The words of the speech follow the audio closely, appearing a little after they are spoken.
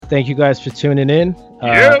Thank you guys for tuning in.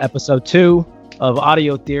 Episode 2 of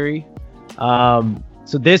Audio Theory.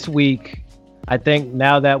 So this week, I think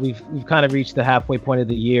now that we've kind of reached the halfway point of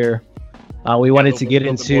the year, we wanted to get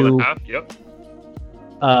into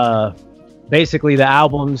basically the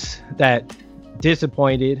albums that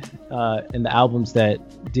disappointed and the albums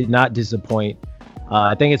that did not disappoint.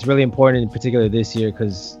 I think it's really important, in particular this year,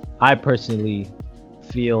 because I personally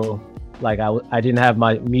feel like I didn't have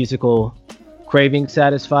my musical craving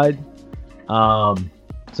satisfied.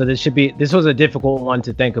 So this was a difficult one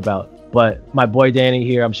to think about, but my boy Danny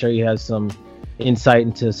here, I'm sure he has some insight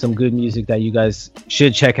into some good music that you guys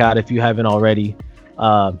should check out if you haven't already.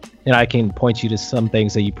 And I can point you to some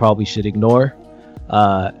things that you probably should ignore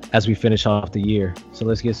as we finish off the year. So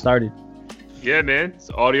let's get started. Yeah, man. It's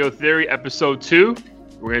Audio Theory episode 2.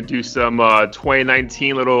 We're going to do some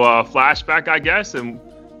 2019 little flashback, I guess, and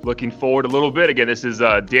looking forward a little bit. Again, this is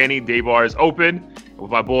Danny Bars Open with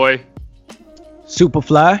my boy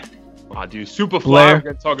Superfly. Dude, Superfly. Blair, we're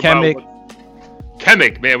going to talk Chemic. about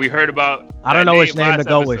Chemic, man. We heard about I don't know which name to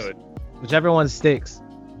go episode. with. Whichever one sticks.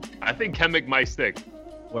 I think Chemic might stick.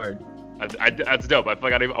 Word. That's dope. I feel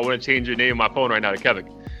like I want to change your name on my phone right now to Chemic.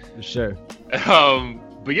 For sure.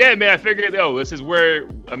 But yeah, man, I figured, this is where,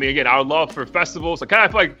 again, our love for festivals. I kind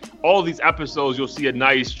of feel like all these episodes, you'll see a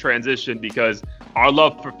nice transition because our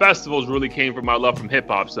love for festivals really came from our love from hip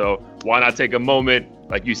hop. So why not take a moment,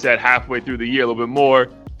 like you said, halfway through the year, a little bit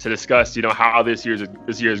more to discuss, how this year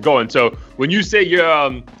is going. So when you say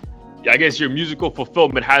I guess your musical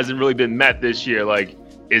fulfillment hasn't really been met this year, like,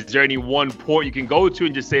 is there any one point you can go to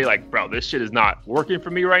and just say, like, bro, this shit is not working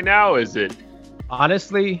for me right now? Is it?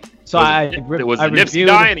 Honestly, so was it Nipsey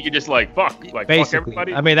dying and you're just like, fuck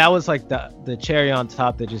everybody? That was like the cherry on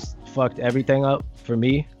top that just fucked everything up for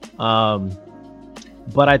me.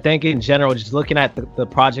 But I think in general, just looking at the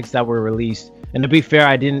projects that were released, and to be fair,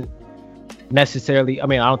 I didn't necessarily, I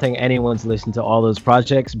don't think anyone's listened to all those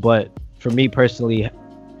projects, but for me personally,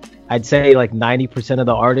 I'd say like 90% of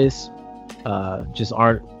the artists just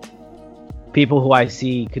aren't people who I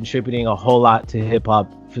see contributing a whole lot to hip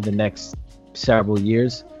hop for the next several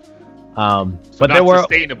years. But there were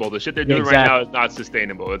sustainable. The shit they're doing right now is not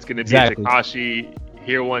sustainable. It's going to be Tekashi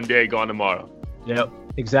here one day, gone tomorrow. Yep,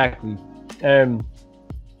 exactly. And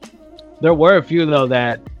there were a few though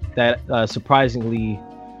that surprisingly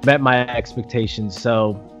met my expectations.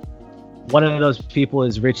 So one of those people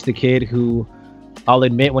is Rich the Kid, who I'll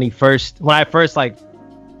admit when I first like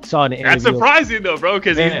saw an interview. That's surprising though, bro,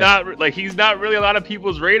 because he's not really a lot of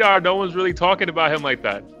people's radar. No one's really talking about him like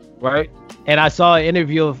that. Right. And I saw an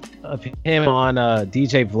interview of him on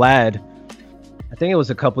DJ Vlad. I think it was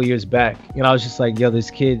a couple years back. And I was just like, yo, this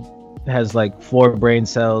kid has like 4 brain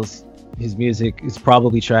cells. His music is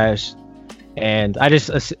probably trash. And I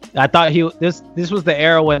thought this was the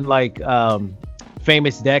era when like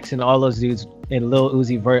Famous Dex and all those dudes and Lil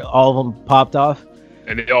Uzi Vert, all of them popped off.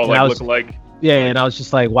 And they all look alike. Yeah, and I was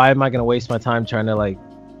just like, why am I gonna waste my time trying to like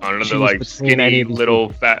another like skinny little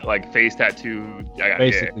fat like face tattoo?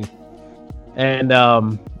 Basically. And I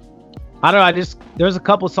don't know. There's a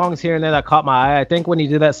couple songs here and there that caught my eye. I think when he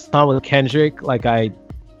did that song with Kendrick, like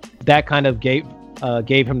that kind of gave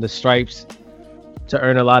him the stripes to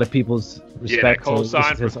earn a lot of people's respect. Yeah, that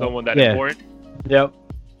cosign for someone that important. Yep.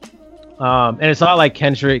 And it's not like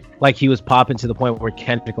Kendrick, like he was popping to the point where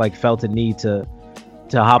Kendrick like felt a need to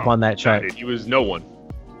hop on that track. He was no one.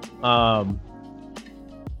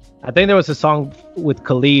 I think there was a song with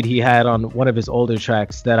Khalid he had on one of his older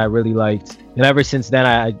tracks that I really liked. And ever since then,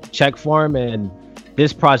 I checked for him, and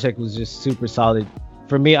this project was just super solid.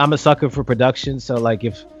 For me, I'm a sucker for production, so like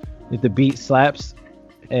if the beat slaps,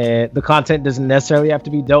 and the content doesn't necessarily have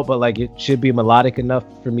to be dope, but like it should be melodic enough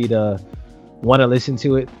for me to want to listen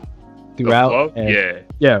to it throughout. And,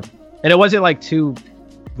 yeah. And it wasn't like too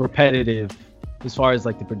repetitive as far as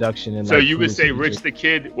like the production and. So you would say Rich the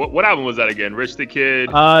Kid? What album was that again? Rich the Kid.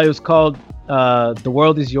 It was called "The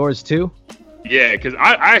World Is Yours Too." Yeah, because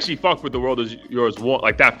I actually fucked with "The World Is Yours" one,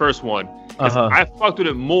 like that first one. I fucked with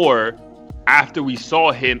it more after we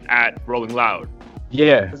saw him at Rolling Loud.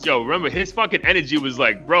 Yeah. Yo, remember his fucking energy was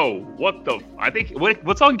like, bro, what the? I think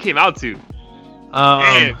what song he came out to?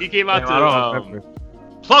 He came out to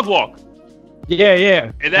Plug Walk.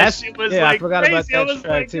 Yeah. And that shit was like crazy. I was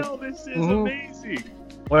like, too. Yo, this is amazing.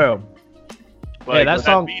 Well, like, that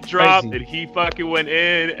song beat dropped and he fucking went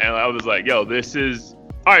in, and I was like, yo, this is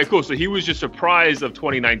all right, cool. So he was just surprised of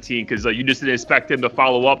 2019 because you just didn't expect him to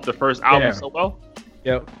follow up the first album so well.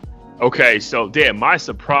 Yep. Okay, so damn, my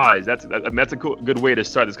surprise. That's a good way to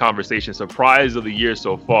start this conversation. Surprise of the year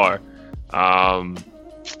so far. Damn,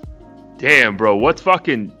 bro, what's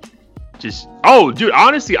fucking Dude,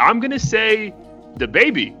 honestly, I'm gonna say the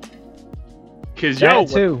baby. Cause that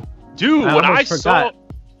too. Dude, when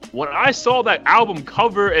I saw that album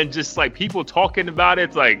cover and just like people talking about it,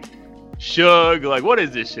 it's like Suge, like what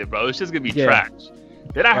is this shit, bro? It's just gonna be trash.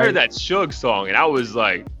 Then I heard that Suge song and I was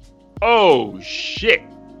like, oh shit.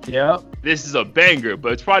 Yeah. This is a banger,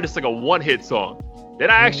 but it's probably just like a one-hit song. Then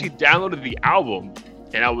I actually downloaded the album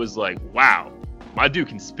and I was like, wow, my dude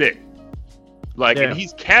can spit. Like, and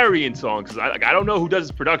he's carrying songs. I don't know who does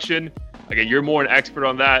his production. Again, you're more an expert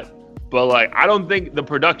on that. But like, I don't think the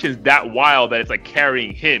production's that wild that it's like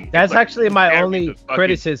carrying him. That's like, actually my only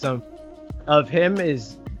criticism of him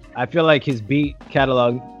is I feel like his beat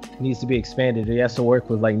catalog needs to be expanded. He has to work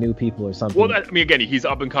with like new people or something. Well, I mean, again, he's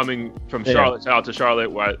up and coming from Charlotte. Shout out to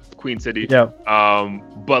Charlotte, Queen City. Yeah.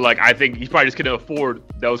 But like, I think he's probably just gonna afford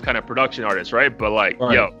those kind of production artists, right? But like,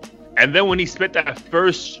 and then when he spit that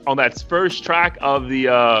first track of the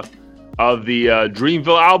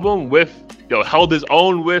Dreamville album with, held his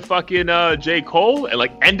own with fucking J. Cole and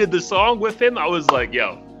like ended the song with him, I was like,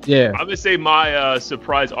 I'm gonna say my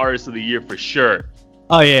surprise artist of the year for sure.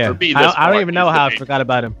 Oh yeah, I don't even know how I forgot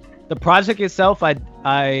about him. The project itself, I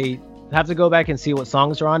have to go back and see what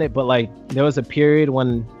songs are on it, but like there was a period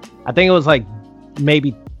when I think it was like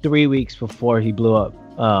maybe 3 weeks before he blew up.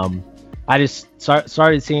 I just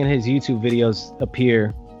started seeing his YouTube videos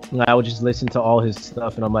appear, and I would just listen to all his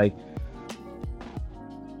stuff, and I'm like,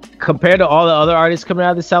 compared to all the other artists coming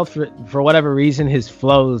out of the South, for whatever reason, his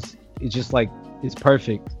flows is just like it's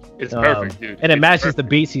perfect. It's perfect, dude. And it matches the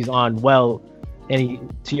beats he's on well.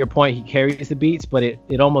 And to your point, he carries the beats, but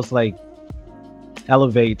it almost like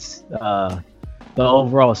elevates the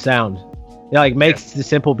overall sound. It like makes the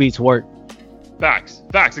simple beats work. Facts,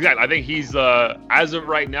 exactly. I think he's as of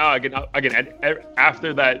right now. Again,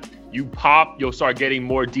 after that, you pop, you'll start getting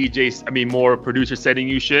more more producers sending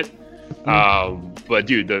you shit. But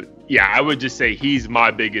dude, I would just say he's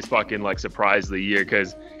my biggest fucking like surprise of the year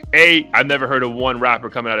because I've never heard of one rapper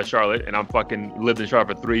coming out of Charlotte, and I'm fucking lived in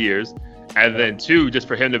Charlotte for 3 years. And then 2, just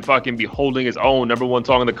for him to fucking be holding his own #1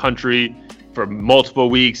 song in the country for multiple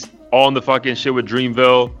weeks on the fucking shit with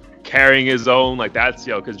Dreamville, carrying his own, like that's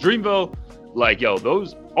because Dreamville, like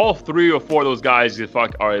those all 3 or 4 of those guys just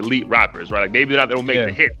are elite rappers, right? Like maybe they don't make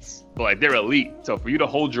the hits, but like they're elite. So for you to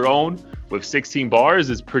hold your own with 16 bars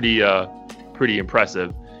is pretty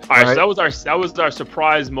impressive. All right, so that was our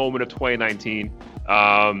surprise moment of 2019.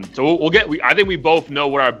 So we'll get. I think we both know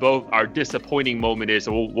what our disappointing moment is.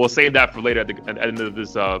 So we'll save that for later at the end of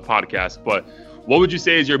this podcast. But what would you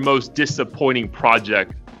say is your most disappointing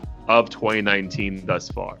project of 2019 thus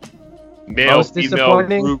far? Male, female,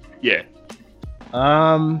 group? Yeah.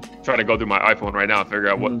 Trying to go through my iPhone right now and figure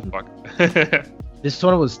out what the fuck. This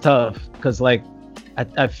one was tough because like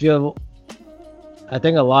I think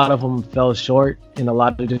a lot of them fell short in a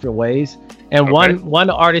lot of different ways, and one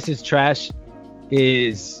artist is trash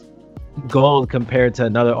is gold compared to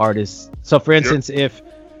another artist. So for instance, if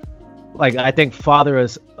like I think Father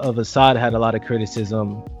of Assad had a lot of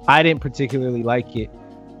criticism, I didn't particularly like it.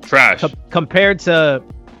 Trash. Compared to,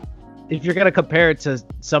 if you're gonna compare it to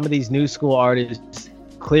some of these new school artists,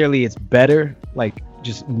 clearly it's better, like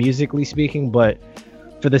just musically speaking. But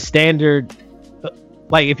for the standard,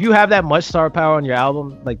 like if you have that much star power on your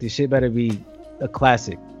album, like the shit better be a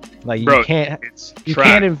classic. Like you can't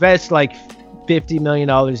invest like $50 million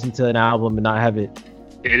into an album and not have it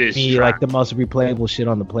be like the most replayable shit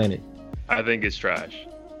on the planet. I think it's trash.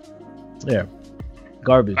 Yeah,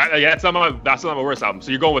 garbage. That's not my worst album.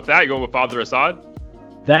 So you're going with that? You're going with Father Assad?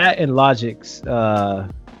 That and Logic's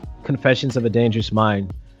Confessions of a Dangerous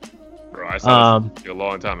Mind. Bro, I saw this a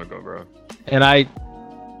long time ago, bro. And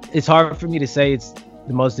it's hard for me to say it's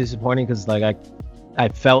the most disappointing because like I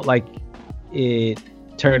felt like it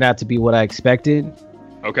turned out to be what I expected.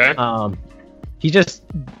 Okay. I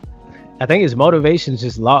think his motivation's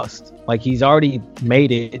just lost. Like he's already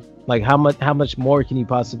made it. Like how much more can you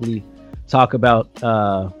possibly talk about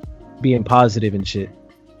being positive and shit?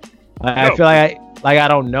 I feel like I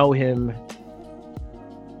don't know him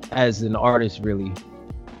as an artist really.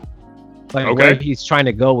 Like where he's trying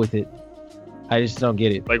to go with it, I just don't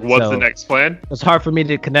get it. Like what's the next plan? It's hard for me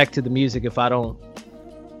to connect to the music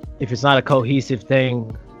if it's not a cohesive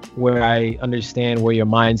thing where I understand where your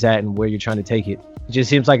mind's at and where you're trying to take it. It just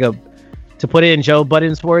seems like to put it in Joe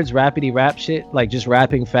Budden's words, rapidy rap shit, like just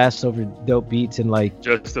rapping fast over dope beats and like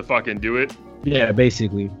just to fucking do it. Yeah,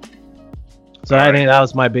 basically. So I think that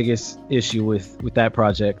was my biggest issue with that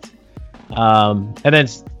project. And then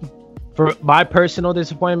for my personal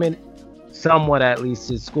disappointment, somewhat at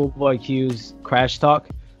least, is Schoolboy Q's Crash Talk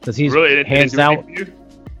because he's really hands down.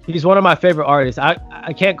 He's one of my favorite artists.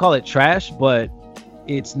 I can't call it trash, but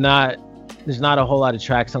it's not. There's not a whole lot of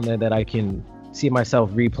tracks on there that I can see myself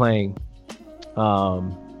replaying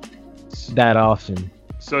that often.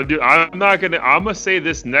 So, dude, I'm gonna say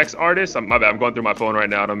this next artist. My bad. I'm going through my phone right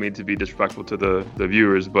now. I don't mean to be disrespectful to the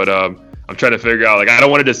viewers, but I'm trying to figure out. Like, I don't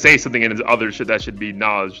want to just say something and other shit that should be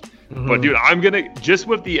acknowledged. Mm-hmm. But, dude, I'm gonna just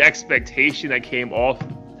with the expectation that came off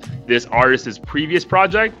this artist's previous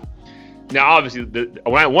project. Now, obviously,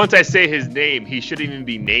 once I say his name, he shouldn't even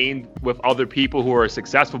be named with other people who are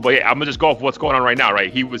successful. But yeah, I'm gonna just go off what's going on right now,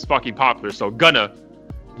 right? He was fucking popular. So Gunna,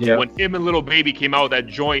 when him and Lil Baby came out with that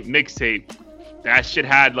joint mixtape, that shit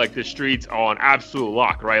had like the streets on absolute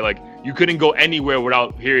lock, right? Like you couldn't go anywhere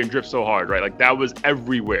without hearing Drip So Hard, right? Like that was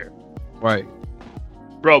everywhere, right?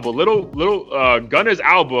 Bro, but little Gunna's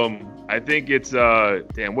album, I think it's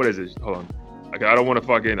damn, what is it? Hold on, okay, I want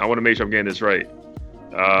to make sure I'm getting this right.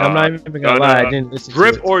 I'm not even gonna lie, I didn't listen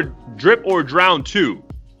Drip to it. Drip or Drown 2.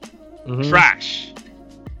 Trash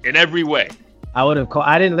in every way.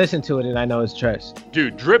 I didn't listen to it and I know it's trash.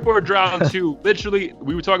 Dude, Drip or Drown 2, literally,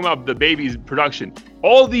 we were talking about the Baby's production.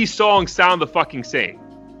 All these songs sound the fucking same.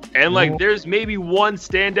 And like there's maybe one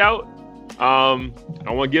standout.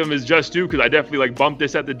 I want to give him his just due because I definitely like bumped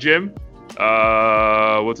this at the gym.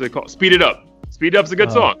 What's it called? Speed It Up. Speed It Up's a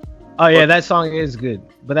good song. Oh yeah, that song is good.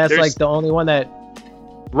 But that's like the only one that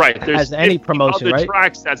has any promotion, other right?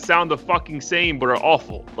 Tracks that sound the fucking same but are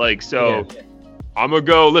awful. Like so, I'm gonna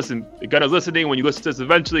go listen. Gunna's listening. When you listen to this,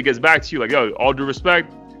 eventually it gets back to you. Like, yo, all due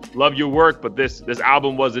respect, love your work, but this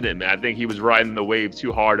album wasn't it, man. I think he was riding the wave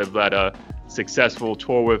too hard of that successful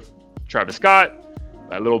tour with Travis Scott.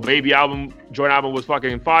 That Lil Baby joint album was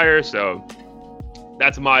fucking fire. So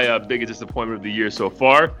that's my biggest disappointment of the year so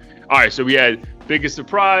far. All right, so we had biggest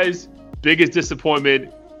surprise, biggest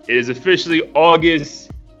disappointment. It is officially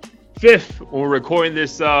August 5th when we're recording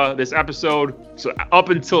this episode. So up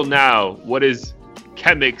until now, what is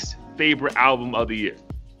Chemic's favorite album of the year?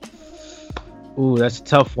 Ooh, that's a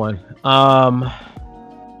tough one.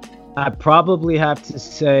 I probably have to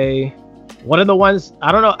say one of the ones,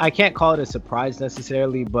 I don't know, I can't call it a surprise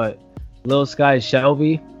necessarily, but Lil Sky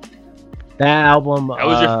Shelby. That album. That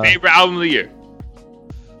was your favorite album of the year?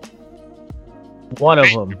 One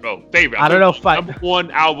of them. Bro, favorite. I don't know if number one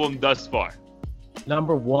album thus far.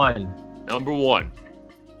 Number one.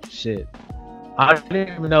 Shit. I don't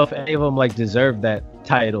even know if any of them like deserve that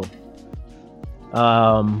title.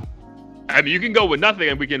 I mean, you can go with nothing,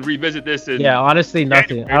 and we can revisit this. Honestly,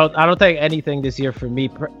 nothing. I don't think anything this year for me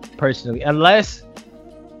personally, unless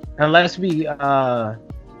we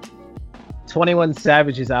 21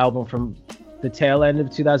 Savage's album from the tail end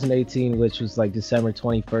of 2018, which was like December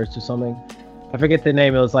 21st or something. I forget the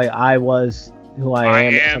name. It was like I Was Who I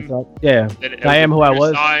Am. Yeah, I Am Who I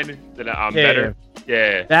Was. That I'm better.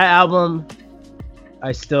 Yeah. That album,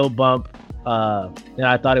 I still bump.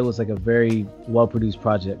 I thought it was like a very well produced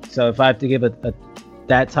project. So if I have to give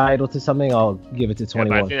that title to something, I'll give it to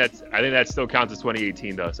 21. Yeah, I think that still counts as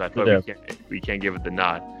 2018 though. So I feel like we can't give it the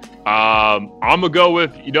nod. I'm gonna go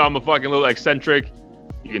with I'm a fucking little eccentric.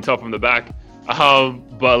 You can tell from the back.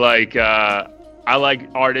 But like I like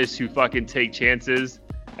artists who fucking take chances,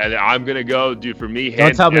 and I'm gonna go, dude. For me,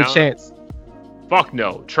 hands don't tell down, me chance. Fuck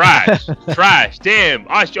no, trash, trash. Damn,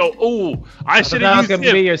 I should have used him.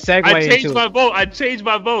 Be your segue I changed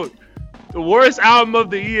my vote. The worst album of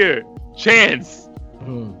the year, Chance.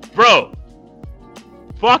 Bro,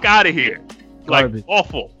 fuck out of here. Garbage.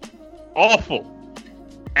 Like awful.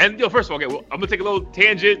 And first of all, okay, I'm gonna take a little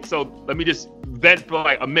tangent. So let me just vent for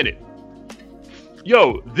like a minute.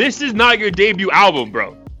 Yo, this is not your debut album,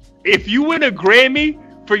 bro. If you win a Grammy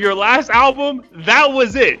for your last album, that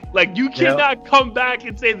was it. Like, you cannot come back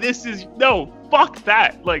and say fuck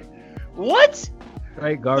that. Like, what?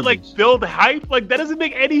 Right, garbage. To, like, build hype? Like, that doesn't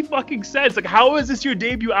make any fucking sense. Like, how is this your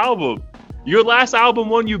debut album? Your last album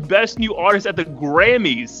won you Best New Artist at the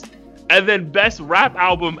Grammys, and then Best Rap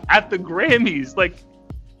Album at the Grammys. Like,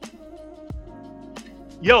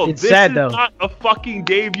 yo, it's this sad, is though. Not a fucking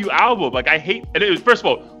debut album. Like, I hate, and it was, first of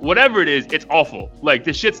all, whatever it is, it's awful. Like,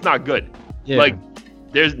 this shit's not good. Yeah. Like,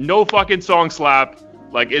 there's no fucking song slap.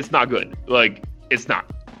 Like, it's not good. Like, it's not.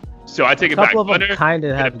 So I take it back. A couple of them kind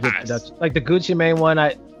of have good production. Like the Gucci Mane one,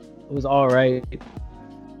 was all right.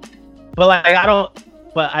 But like,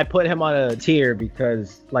 I put him on a tier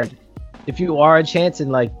because like, if you are a Chance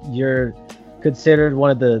and like you're considered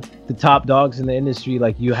one of the top dogs in the industry,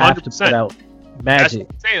 like you have 100%. To put out magic. That's what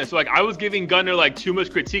I'm saying. So like, I was giving Gunna like too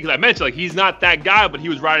much critique because I mentioned like he's not that guy, but he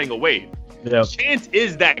was riding a wave. Yeah. Chance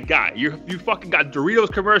is that guy. You fucking got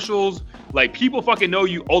Doritos commercials. Like, people fucking know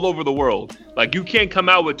you all over the world. Like, you can't come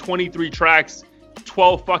out with 23 tracks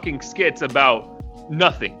 12 fucking skits about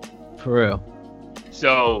nothing. For real.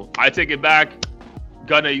 So I take it back.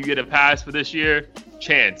 Gunna, you get a pass for this year.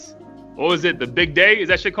 Chance. What was it? The Big Day? Is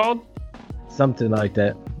that shit called? Something like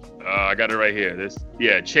that. I got it right here.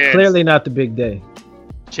 Chance. Clearly not the Big Day.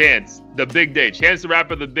 Chance, the Big Day. Chance the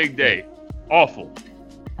Rapper, the Big Day. Awful.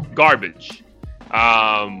 Garbage. But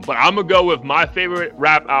I'm gonna go with my favorite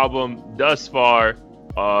rap album thus far,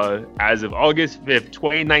 as of August 5th,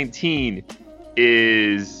 2019,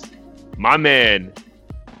 is my man,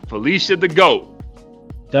 Felicia the GOAT.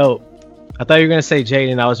 Dope. I thought you were gonna say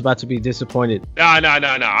Jaden. I was about to be disappointed. No.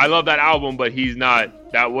 I love that album, but he's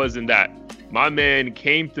not. That wasn't that. My man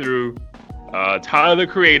came through. Tyler the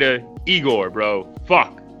Creator, Igor, bro.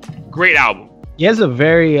 Fuck. Great album. He has a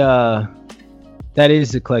very that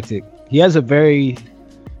is eclectic. He has a very,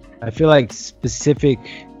 I feel like, specific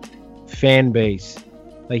fan base.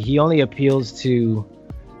 Like, he only appeals to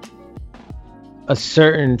a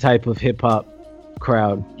certain type of hip hop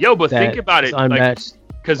crowd. Yo, but think about it. Unmatched.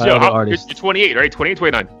 Because you're 28, right? 28,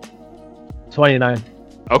 29. 29.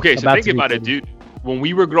 Okay, so think about it, dude. When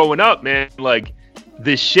we were growing up, man, like,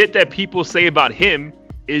 the shit that people say about him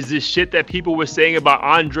is the shit that people were saying about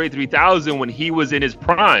Andre 3000 when he was in his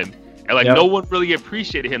prime. And, like, no one really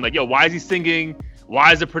appreciated him. Like, yo, why is he singing?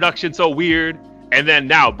 Why is the production so weird? And then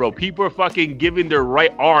now, bro, people are fucking giving their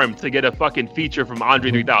right arm to get a fucking feature from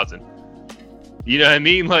Andre 3000. You know what I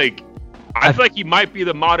mean? Like, I feel like he might be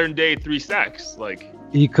the modern day 3 Stacks. Like,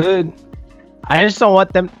 he could. I just don't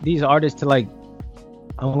want these artists to, like,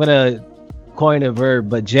 I'm gonna coin a verb,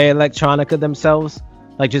 but J-Electronica themselves.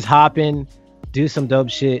 Like, just hop in, do some dope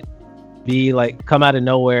shit, be like, come out of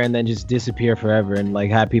nowhere and then just disappear forever and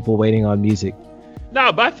like have people waiting on music.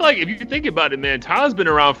 Nah, but I feel like if you think about it, man, Tyler's been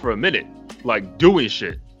around for a minute, like, doing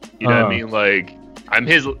shit. You know what I mean? Like,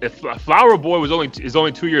 if Flower Boy is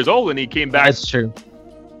only 2 years old and he came back. That's true.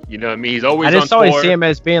 You know what I mean? He's always I just on always tour. see him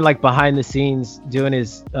as being like behind the scenes doing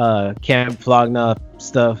his Camp Flogna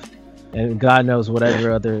stuff and God knows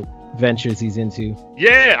whatever other ventures he's into.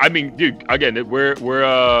 Yeah, I mean, dude, again, we're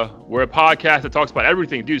a podcast that talks about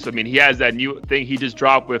everything, dude. So I mean, he has that new thing he just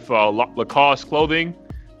dropped with Lacoste clothing,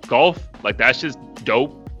 golf. Like, that's just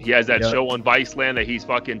dope. He has that show on Viceland that he's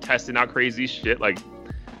fucking testing out crazy shit. Like,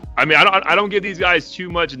 I mean, I don't give these guys too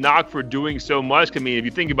much knock for doing so much. I mean, if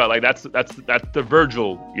you think about it, like, that's the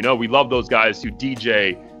Virgil. You know, we love those guys who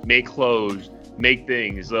DJ, make clothes, make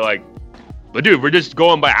things. So, like, but dude, we're just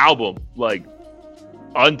going by album. Like,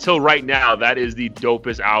 until right now, that is the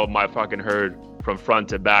dopest album I've fucking heard from front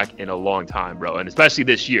to back in a long time, bro. And especially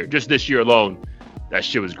this year, just this year alone, that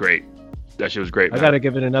shit was great. That shit was great, man. I gotta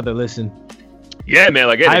give it another listen. Yeah, man.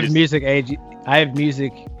 Like, I have music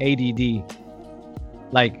ADD.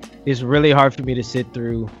 Like, it's really hard for me to sit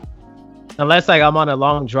through, unless like I'm on a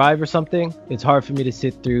long drive or something. It's hard for me to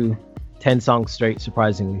sit through 10 songs straight,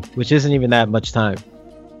 surprisingly, which isn't even that much time.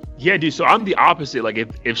 Yeah, dude. So I'm the opposite. Like,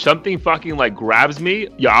 if something fucking like grabs me,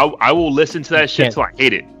 I will listen to that shit till I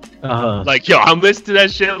hate it. Like, yo, I'm listening to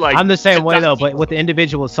that shit. Like, I'm the same way though, but with the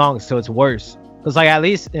individual songs, so it's worse. Cause like, at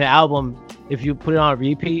least an album, if you put it on a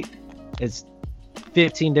repeat, it's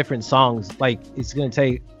 15 different songs. Like, it's gonna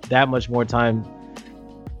take that much more time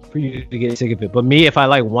for you to get sick of it. But me, if I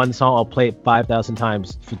like one song, I'll play it 5,000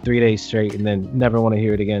 times for 3 days straight and then never want to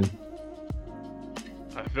hear it again.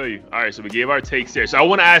 I feel you. All right, so we gave our takes there. So I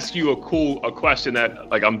want to ask you a question that,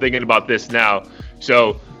 like, I'm thinking about this now.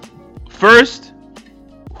 So first,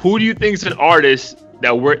 who do you think is an artist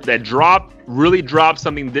that really dropped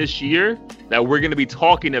something this year that we're going to be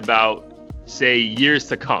talking about, say, years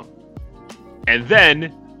to come? And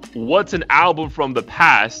then, what's an album from the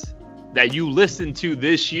past that you listened to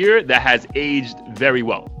this year that has aged very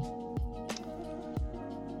well?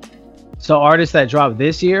 So artists that dropped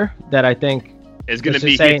this year that I think is going to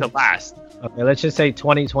be here to last. Okay, let's just say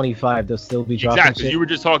 2025, they'll still be dropping. Exactly. Shit. You were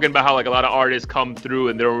just talking about how, like, a lot of artists come through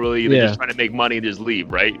and they don't really, they're just trying to make money and just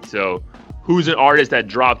leave, right? So who's an artist that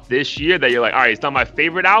dropped this year that you're like, all right, it's not my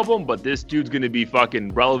favorite album, but this dude's going to be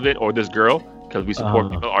fucking relevant, or this girl, because we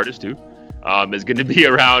support female artists too, is going to be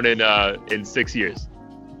around in 6 years?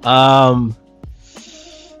 I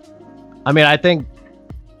mean, I think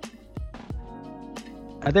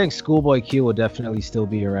Schoolboy Q will definitely still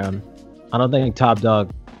be around. I don't think Top Dog,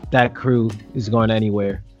 that crew, is going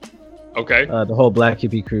anywhere. Okay. The whole Black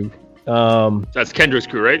Hippie crew. That's Kendrick's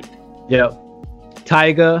crew, right? Yeah.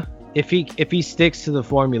 Tyga, if he sticks to the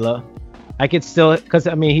formula, I could still, because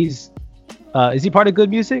I mean, is he part of Good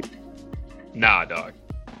Music? Nah, dog.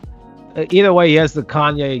 Either way, he has the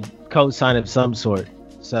Kanye co-sign of some sort.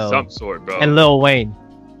 So some sort, bro. And Lil Wayne,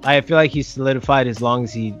 I feel like he's solidified as long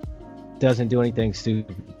as he doesn't do anything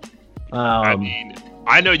stupid. I mean,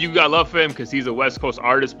 I know you got love for him because he's a West Coast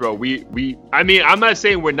artist, bro. I mean, I'm not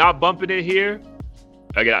saying we're not bumping it here.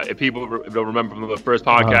 Again, if people don't remember from the first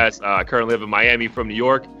podcast, I currently live in Miami from New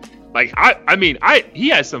York. Like, I mean, he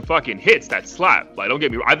has some fucking hits that slap. Like, don't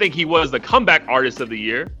get me wrong. I think he was the comeback artist of the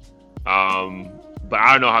year. But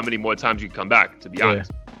I don't know how many more times you can come back, to be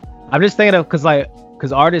honest. I'm just thinking of,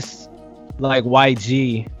 because artists like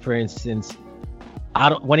YG, for instance,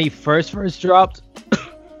 when he first dropped,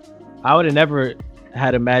 I would have never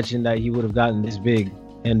had imagined that he would have gotten this big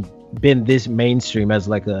and been this mainstream as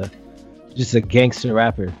like just a gangster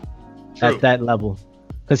rapper. True. At that level.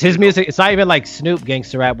 Because his music, it's not even like Snoop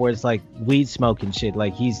gangster rap where it's like weed smoking shit.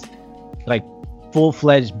 Like he's like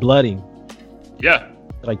full-fledged blooding. Yeah,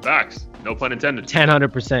 like facts. No pun intended.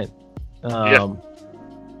 100%.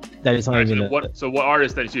 That is not even. So what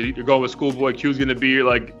artist that you're going with? Schoolboy Q's gonna be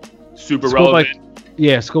like super relevant.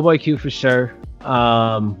 Yeah, Schoolboy Q for sure.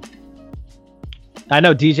 I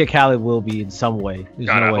know DJ Khaled will be in some way. There's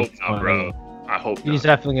God, no I way hope not, bro. I hope he's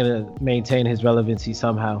definitely gonna maintain his relevancy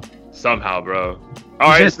somehow. Somehow, bro.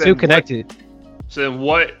 He's just too connected. So then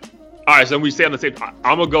what? All right, so we stay on the same.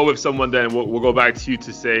 I'm gonna go with someone. Then we'll go back to you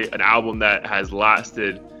to say an album that has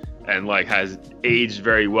lasted and like has aged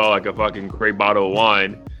very well, like a fucking great bottle of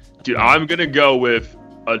wine. Dude, I'm gonna go with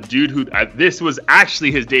a dude who this was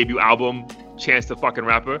actually his debut album, Chance the Fucking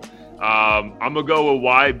Rapper. I'm gonna go with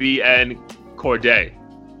YBN Cordae.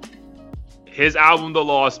 His album, The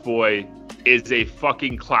Lost Boy, is a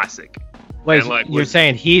fucking classic. Wait, like, you're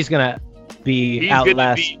saying he's gonna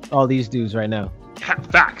outlast all these dudes right now?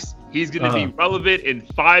 Facts. He's gonna be relevant in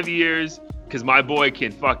 5 years because my boy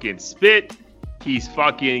can fucking spit. He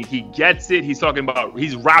gets it.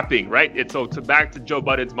 He's rapping, right? It's back to Joe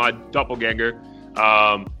Budden's My Doppelganger.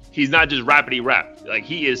 He's not just rappity rap. Like,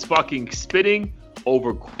 he is fucking spitting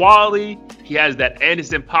over quality. He has that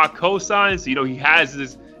Anderson .Paak cosign, so he has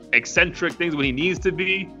this eccentric things when he needs to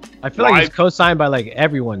be. I feel like he's co-signed by like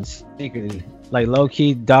everyone secretly, like low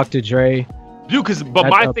key Dr. Dre. Dude,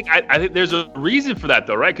 I think there's a reason for that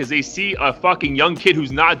though, right? Because they see a fucking young kid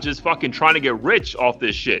who's not just fucking trying to get rich off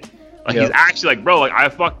this shit. Like he's actually like, bro, like I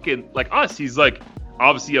fucking like us. He's like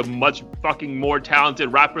obviously a much fucking more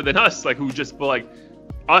talented rapper than us. Like who just like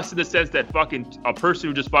us in the sense that fucking a person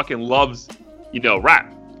who just fucking loves,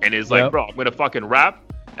 rap and is like, bro, I'm gonna fucking rap.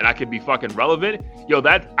 And I can be fucking relevant. Yo,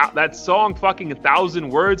 that song, fucking 1,000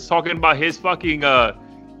 words, talking about his fucking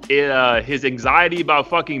his anxiety about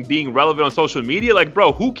fucking being relevant on social media. Like,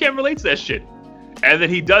 bro, who can't relate to that shit? And then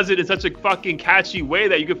he does it in such a fucking catchy way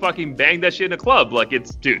that you could fucking bang that shit in a club. Like,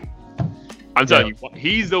 dude, I'm telling you,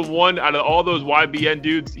 he's the one out of all those YBN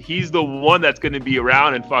dudes. He's the one that's gonna be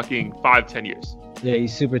around in fucking 5-10 years. Yeah,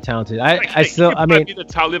 he's super talented. I mean, be the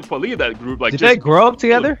Talib Kweli of that group. Like, did they grow up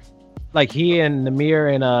together? Like he and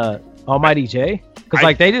Namir and Almighty J? Because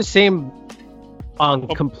like they just seem on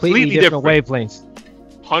completely different wavelengths.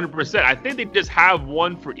 100%. I think they just have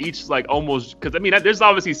one for each, like almost, because I mean there's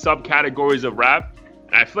obviously subcategories of rap,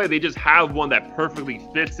 and I feel like they just have one that perfectly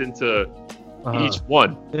fits into each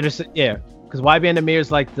one. Because YB and Namir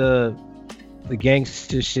is like the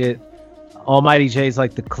gangster shit. Almighty J is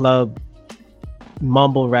like the club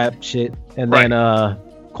mumble rap shit, and then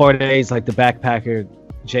Cordae's like the backpacker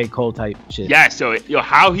J. Cole type shit. Yeah, so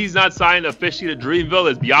how he's not signed officially to Dreamville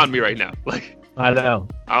is beyond me right now. Like I know.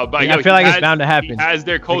 But I feel like it's bound to happen. He has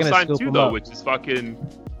their co-sign too, though, which is fucking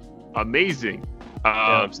amazing.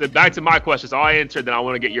 So then back to my questions. I'll answer, then I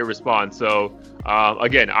want to get your response. So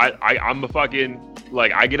again, I'm a fucking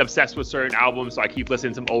like I get obsessed with certain albums, so I keep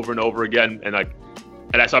listening to them over and over again,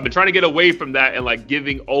 so I've been trying to get away from that and like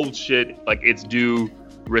giving old shit like its due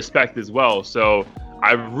respect as well. So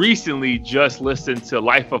I recently just listened to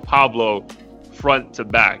Life of Pablo front to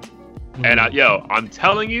back. And I'm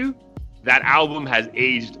telling you, that album has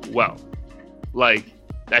aged well. Like,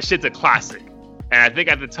 that shit's a classic. And I think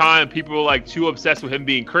at the time, people were like too obsessed with him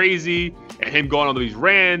being crazy and him going on these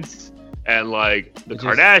rants and like the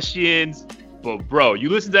Kardashians. But bro, you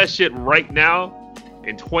listen to that shit right now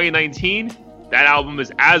in 2019, that album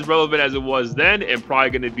is as relevant as it was then and probably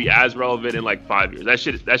going to be as relevant in like 5 years. That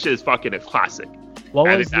shit is fucking a classic. What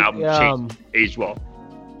was the album aged well?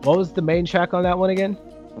 What was the main track on that one again?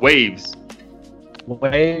 Waves,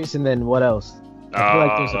 and then what else? I feel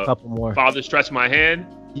like there's a couple more. Father Stretch My Hand.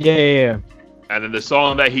 Yeah. And then the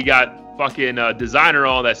song that he got fucking Designer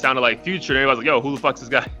on that sounded like Future. And everybody was like, yo, who the fuck's this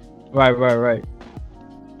guy? Right.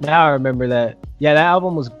 Now I remember that. Yeah, that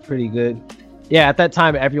album was pretty good. Yeah, at that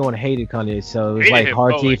time everyone hated Kanye, so it was like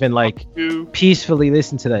hard to even like peacefully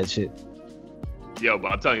listen to that shit. Yo,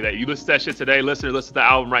 but I'm telling you that you listen to that shit today, listen to the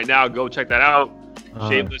album right now, go check that out.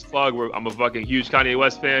 Shameless plug, I'm a fucking huge Kanye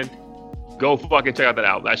West fan. Go fucking check out that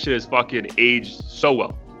album. That shit is fucking aged so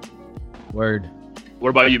well. Word. What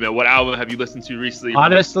about you, man? What album have you listened to recently?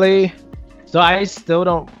 Honestly, so I still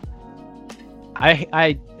don't.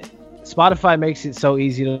 I Spotify makes it so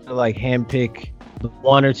easy to like handpick the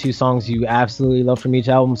 1 or 2 songs you absolutely love from each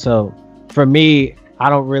album. So for me, I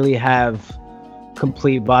don't really have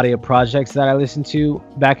complete body of projects that I listen to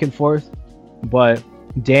back and forth. But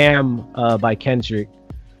Damn by Kendrick.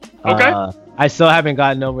 Okay. I still haven't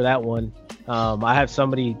gotten over that one. I have so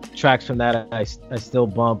many tracks from that I still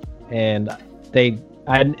bump, and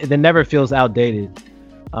it never feels outdated.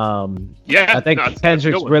 Yeah, I think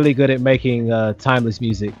Kendrick's really good at making timeless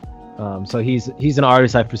music. So he's an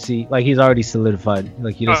artist I foresee. Like, he's already solidified.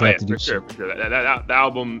 Like, he doesn't have to do shit. For sure. That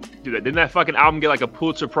album, dude, didn't that fucking album get like a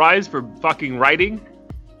Pulitzer Prize for fucking writing?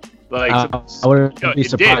 Like, I wouldn't be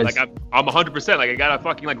surprised. Like, I'm 100%. Like, I got a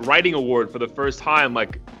fucking like writing award for the first time.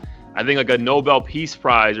 Like, I think like a Nobel Peace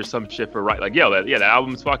Prize or some shit for that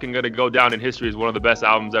album's fucking gonna go down in history as one of the best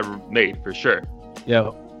albums ever made, for sure.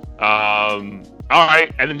 Yeah. All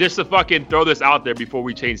right, and then just to fucking throw this out there before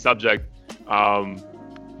we change subject.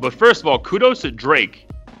 But first of all, kudos to Drake,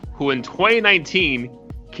 who in 2019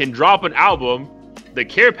 can drop an album, The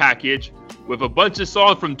Care Package, with a bunch of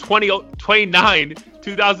songs from 2009,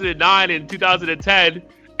 2009, and 2010,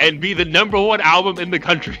 and be the #1 album in the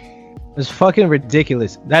country. It's fucking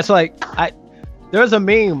ridiculous. That's like, there was a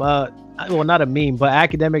meme, well, not a meme, but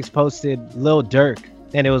Academics posted Lil Durk,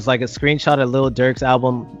 and it was like a screenshot of Lil Durk's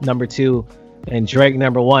album #2 and Drake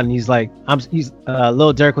 #1. He's like,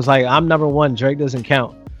 Lil Durk was like, I'm #1, Drake doesn't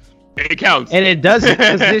count. It counts. And it doesn't,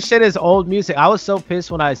 because this shit is old music. I was so pissed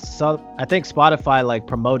when I think Spotify like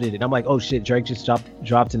promoted it. I'm like, oh shit, Drake just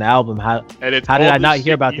dropped an album. How did I not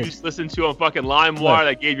hear about this? You just listened to on fucking LimeWire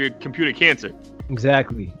that gave your computer cancer.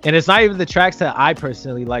 Exactly. And it's not even the tracks that I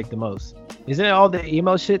personally like the most. Isn't it all the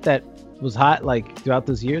emo shit that was hot like throughout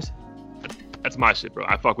those years? That's my shit, bro.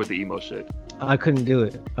 I fuck with the emo shit. I couldn't do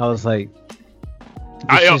it. I was like,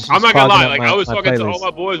 I'm not gonna lie. Like, I was talking to all my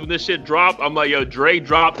boys when this shit dropped. I'm like, yo, Drake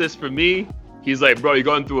dropped this for me. He's like, bro, you're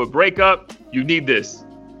going through a breakup. You need this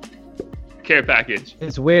Care Package.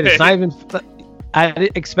 It's weird. It's not even. I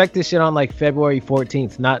expect this shit on like February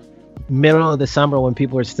 14th, not middle of the summer when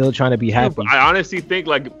people are still trying to be happy. I honestly think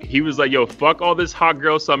like he was like, yo, fuck all this hot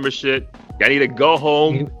girl summer shit. I need to go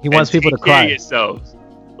home. He wants people to cry. Yourselves.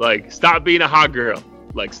 Like, stop being a hot girl.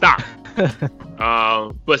 Like, stop.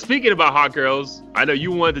 But speaking about hot girls, I know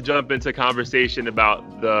you wanted to jump into conversation about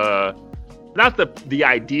not the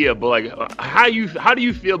idea, but like how do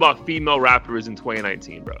you feel about female rappers in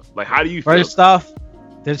 2019, bro? Like, how do you feel? First off,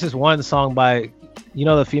 there's just one song by,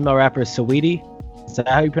 the female rapper Saweetie. Is that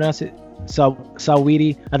how you pronounce it?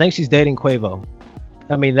 Saweetie. I think she's dating Quavo.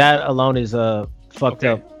 I mean, that alone is a fucked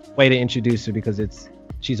up way to introduce her, because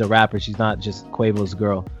she's a rapper. She's not just Quavo's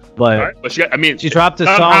girl. But, right. But she dropped a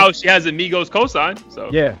song. Somehow she has Amigos cosign. So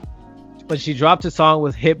yeah, but she dropped a song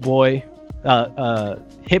with Hit Boy,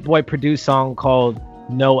 Hit Boy produced song called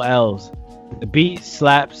No L's. The beat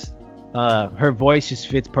slaps. Her voice just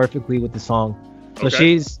fits perfectly with the song. So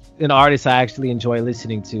she's an artist I actually enjoy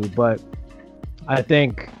listening to. But I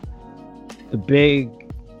think the big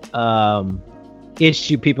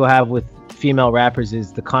issue people have with female rappers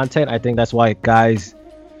is the content. I think that's why guys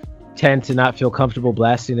tend to not feel comfortable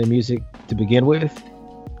blasting their music to begin with.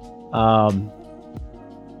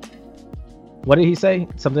 What did he say?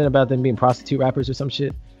 Something about them being prostitute rappers or some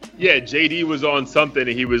shit? Yeah, JD was on something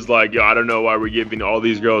and he was like, yo, I don't know why we're giving all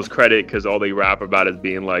these girls credit because all they rap about is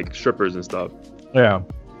being like strippers and stuff. Yeah.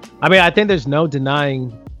 I mean, I think there's no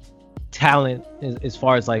denying talent as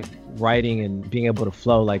far as like writing and being able to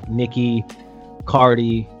flow, like Nicki,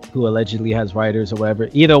 Cardi, who allegedly has writers or whatever.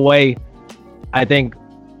 Either way, I think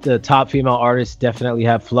the top female artists definitely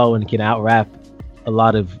have flow and can out-rap a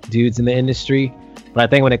lot of dudes in the industry. But I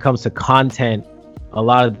think when it comes to content, a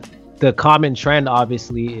lot of the common trend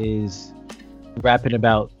obviously is rapping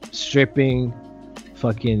about stripping,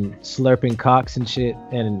 fucking slurping cocks and shit.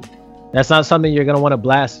 And that's not something you're going to want to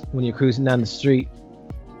blast when you're cruising down the street.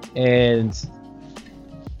 And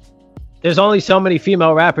there's only so many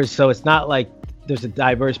female rappers, so it's not like there's a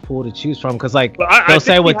diverse pool to choose from, because like they'll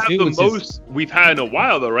say what dudes the most we've had in a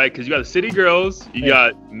while though, right? Because you got the City Girls, you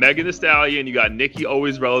got Megan Thee Stallion, you got Nicki,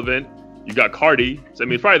 always relevant, you got Cardi. So I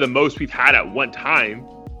mean, probably the most we've had at one time.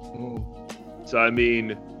 So I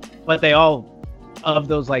mean, but they all, of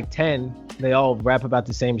those like 10, they all rap about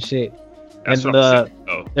the same shit. That's and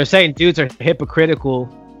they're saying dudes are hypocritical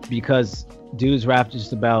because dudes rap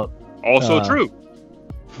just about true,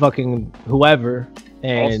 fucking whoever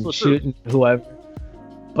and shooting whoever.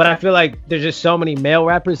 But I feel like there's just so many male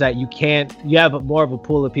rappers that you have more of a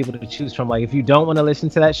pool of people to choose from. Like if you don't want to listen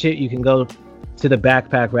to that shit, you can go to the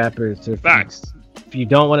backpack rappers. Or Facts. If you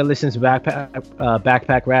don't want to listen to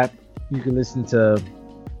backpack rap, you can listen to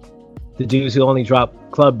the dudes who only drop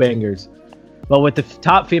club bangers. But with the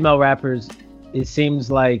top female rappers, it seems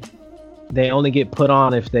like they only get put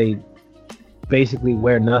on if they basically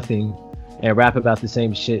wear nothing and rap about the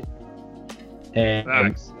same shit.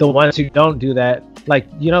 And the ones who don't do that, like,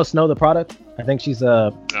 you know, Snow the Product? I think she's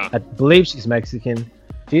I believe she's Mexican.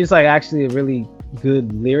 She's like actually a really good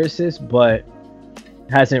lyricist, but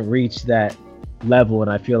hasn't reached that level. And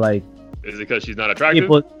I feel like, is it because she's not attractive?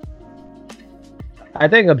 I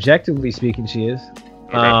think objectively speaking, she is.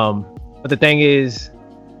 Okay. But the thing is,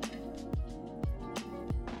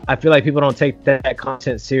 I feel like people don't take that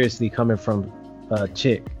content seriously coming from a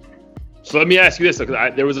chick. So let me ask you this,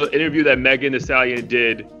 because there was an interview that Megan Thee Stallion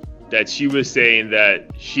did that she was saying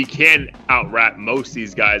that she can out-rap most of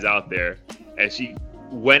these guys out there, and she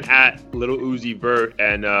went at Lil Uzi Vert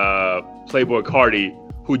and Playboi Carti,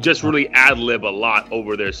 who just really ad-lib a lot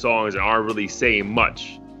over their songs and aren't really saying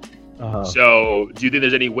much. So do you think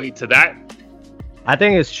there's any weight to that? I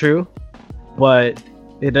think it's true, but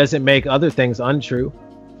it doesn't make other things untrue.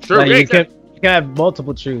 Sure, like, you can have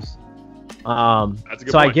multiple truths. That's a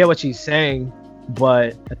good so point. I get what she's saying,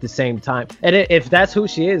 but at the same time, and if that's who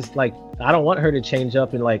she is, like, I don't want her to change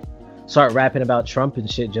up and like start rapping about Trump and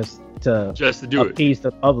shit just to do appease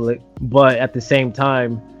the public. But at the same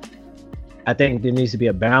time, I think there needs to be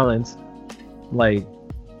a balance. Like,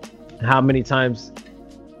 how many times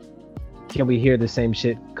can we hear the same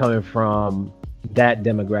shit coming from that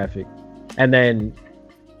demographic, and then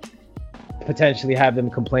potentially have them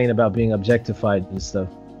complain about being objectified and stuff?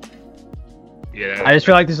 Yeah, I just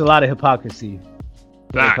feel like there's a lot of hypocrisy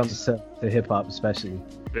when it Facts. comes to hip hop, especially.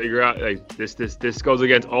 Figure out, like, this goes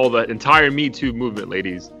against all the entire Me Too movement,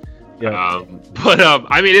 ladies. Yeah. But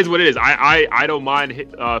I mean, it is what it is. I don't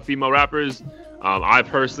mind female rappers. I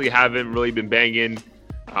personally haven't really been banging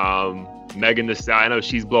Megan Thee Stallion. I know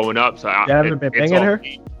she's blowing up, so you haven't been banging her?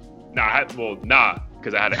 Nah,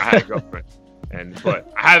 because I had a girlfriend, but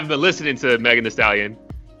I haven't been listening to Megan Thee Stallion.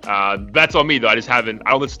 That's on me though. I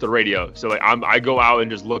don't listen to the radio, so like I go out and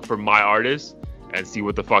just look for my artists and see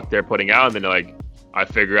what the fuck they're putting out, and then like I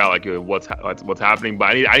figure out like what's happening. But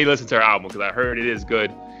I need to listen to her album because I heard it is good,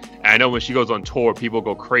 and I know when she goes on tour, people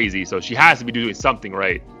go crazy, so she has to be doing something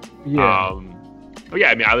right. Yeah. But yeah,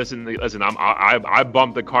 I mean, I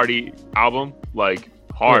bumped the Cardi album like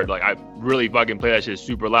hard. Yeah. Like I really fucking play that shit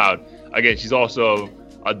super loud. Again, she's also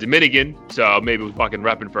a Dominican, so maybe we're fucking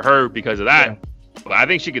repping for her because of that. Yeah. But I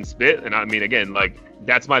think she can spit, and I mean, again, like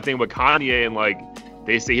that's my thing with Kanye, and like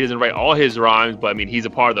they say he doesn't write all his rhymes, but I mean, he's a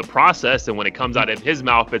part of the process, and when it comes out of his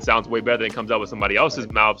mouth, it sounds way better than it comes out with somebody else's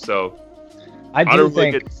mouth. So I don't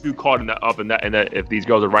really get too caught in that if these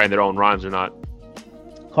girls are writing their own rhymes or not.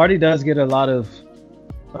 Cardi does get a lot of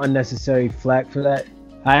unnecessary flack for that.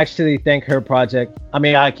 I actually think her project, I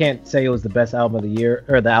mean, I can't say it was the best album of the year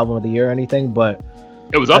or the album of the year or anything, but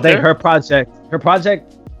it was up there. I think her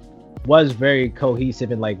project was very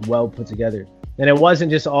cohesive and like well put together, and it wasn't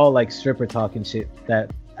just all like stripper talk and shit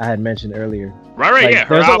that I had mentioned earlier. Right, like, yeah.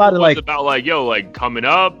 Her there's album a lot of was like about like coming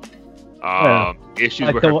up, issues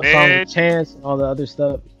like with the her song band, Chance, and all the other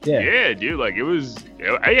stuff. Yeah, dude, like it was.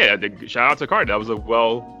 Yeah, shout out to Cardi. That was a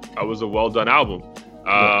well done album.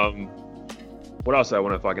 What else I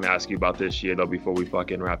want to fucking ask you about this year though before we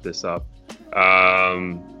fucking wrap this up?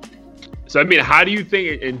 So I mean, how do you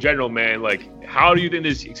think in general, man? Like, how do you think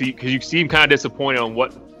this? Because you seem kind of disappointed on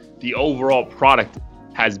what the overall product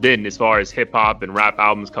has been as far as hip hop and rap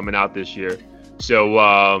albums coming out this year. So,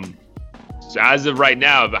 so as of right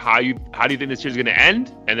now, how do you think this year's gonna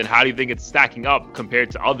end? And then how do you think it's stacking up compared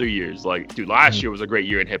to other years? Like, dude, last year was a great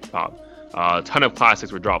year in hip hop. A ton of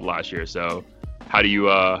classics were dropped last year. So, how do you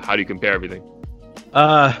compare everything?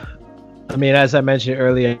 I mean, as I mentioned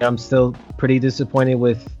earlier, I'm still pretty disappointed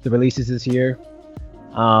with the releases this year.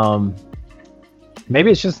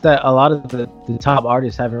 Maybe it's just that a lot of the top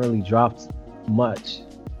artists haven't really dropped much.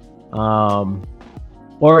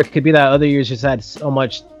 Or it could be that other years just had so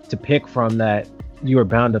much to pick from that you were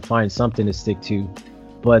bound to find something to stick to.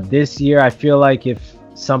 But this year, I feel like if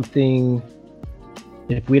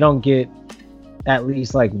we don't get at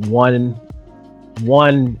least like one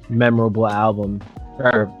memorable album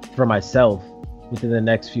or for myself within the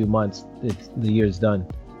next few months, the year's done.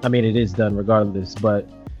 I mean, it is done regardless, but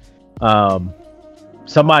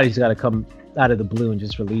somebody's got to come out of the blue and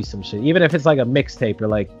just release some shit, even if it's like a mixtape or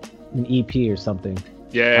like an EP or something.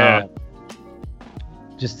 Yeah.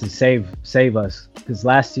 Just to save us, because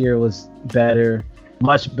last year was better.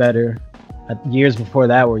 much better. Years before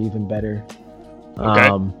that were even better. Okay.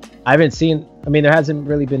 I haven't seen. I mean, there hasn't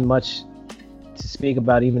really been much to speak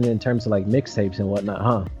about, even in terms of like mixtapes and whatnot,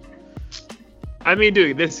 huh? I mean,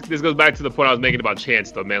 dude, this goes back to the point I was making about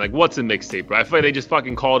Chance, though, man. Like, what's a mixtape, bro? I feel like they just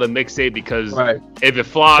fucking call it a mixtape because if it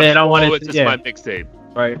flops, it's just my mixtape.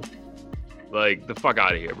 Right. Like, the fuck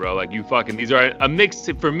out of here, bro. Like, you fucking, these are a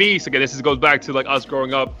mixtape for me. So again, goes back to like us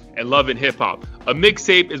growing up and loving hip hop. A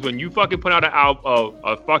mixtape is when you fucking put out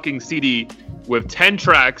a fucking CD with 10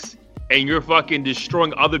 tracks and you're fucking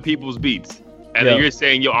destroying other people's beats. And then you're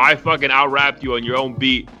saying, yo, I fucking out-rapped you on your own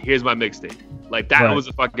beat. Here's my mixtape. Like, that was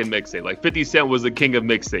a fucking mixtape. Like, 50 Cent was the king of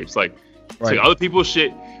mixtapes. Like, so other people's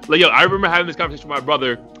shit. Like, yo, I remember having this conversation with my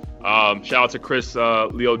brother. Shout out to Chris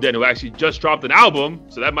Leo Den, who actually just dropped an album.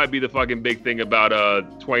 So that might be the fucking big thing about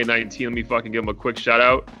 2019. Let me fucking give him a quick shout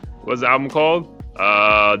out. What's the album called?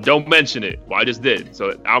 Don't Mention It. Well, I just did.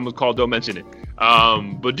 So the album was called Don't Mention It.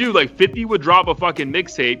 But dude, like 50 would drop a fucking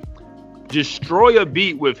mixtape, destroy a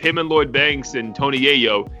beat with him and Lloyd Banks and Tony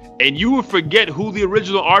Yayo, and you would forget who the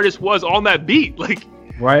original artist was on that beat. Like,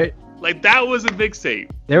 like that was a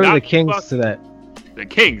mixtape. They were the kings to that. The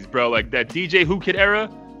kings, bro. Like that DJ Who Kid era.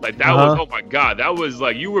 Like that was, oh my god, that was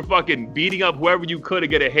like you were fucking beating up whoever you could to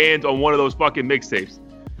get a hand on one of those fucking mixtapes.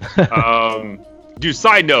 Dude,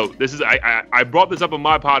 side note, this is I brought this up on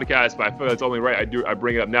my podcast, but I feel like it's only right I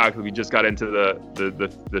bring it up now because we just got into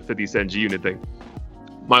the 50 Cent G Unit thing.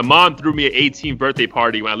 My mom threw me an 18th birthday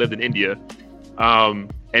party when I lived in India.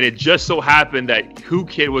 And it just so happened that Who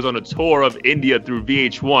Kid was on a tour of India through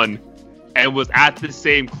VH1 and was at the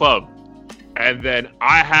same club. And then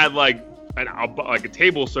I had like a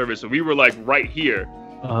table service, so we were like right here.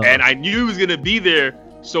 And I knew he was gonna be there,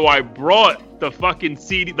 so I brought the fucking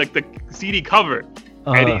CD, like the CD cover,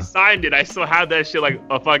 and he signed it. I still have that shit like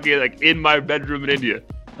a fucking like in my bedroom in India.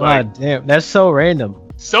 Like, God damn, that's so random.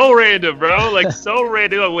 So random, bro. Like so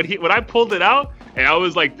random. Like, when I pulled it out and I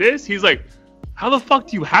was like this, he's like, how the fuck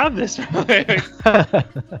do you have this?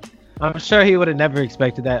 I'm sure he would have never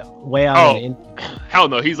expected that way out. Hell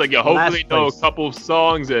no. He's like, yo, hopefully know a couple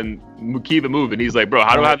songs and keep it moving. He's like, bro,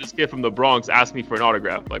 how do I have this kid from the Bronx ask me for an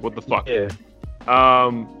autograph? Like, what the fuck? Yeah.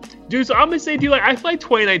 Dude, so I'm gonna say, dude, like, I feel like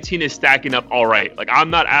 2019 is stacking up all right. Like, I'm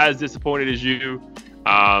not as disappointed as you.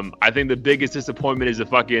 I think the biggest disappointment is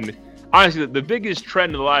honestly, the biggest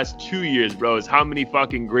trend in the last 2 years, bro, is how many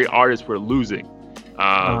fucking great artists we're losing.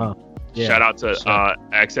 Shout out to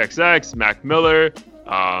XXX, Mac Miller.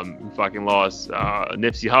 We fucking lost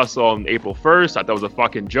Nipsey Hussle on April 1st. I thought it was a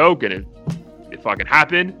fucking joke, and it fucking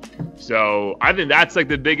happened. So I think that's like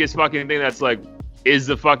the biggest fucking thing that's like is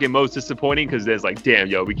the fucking most disappointing, because there's like, damn,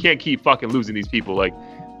 yo, we can't keep fucking losing these people. Like,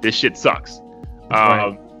 this shit sucks.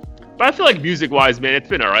 But I feel like music-wise, man, it's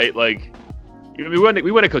been all right. Like, we went to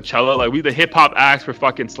Coachella. Like, the hip-hop acts were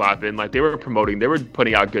fucking slapping. Like, they were promoting. They were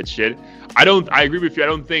putting out good shit. I agree with you. I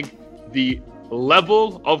don't think the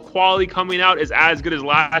level of quality coming out is as good as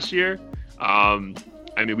last year. I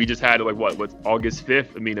mean, we just had like what's August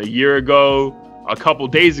 5th? I mean, a year ago, a couple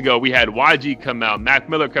days ago, we had YG come out, Mac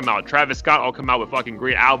Miller come out, Travis Scott all come out with fucking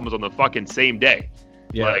great albums on the fucking same day.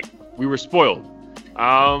 Yeah. Like, we were spoiled.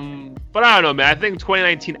 But I don't know, man. I think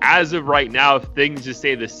 2019, as of right now, if things just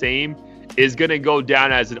stay the same, is gonna go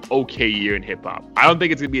down as an okay year in hip hop. I don't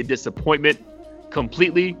think it's gonna be a disappointment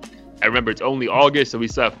completely. And remember, it's only August, so we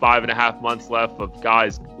still have 5.5 months left of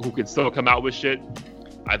guys who can still come out with shit.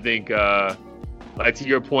 I think, like to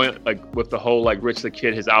your point, like with the whole like Rich the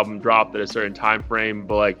Kid, his album dropped at a certain time frame,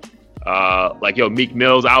 but like yo, Meek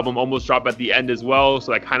Mill's album almost dropped at the end as well,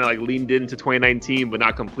 so I kind of like leaned into 2019, but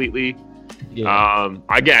not completely. Yeah.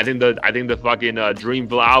 Again, I think the fucking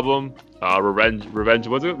Dreamville album, Revenge,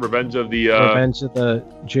 what's it? Revenge of the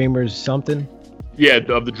Dreamers something. Yeah,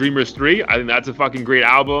 of the Dreamers 3. I think that's a fucking great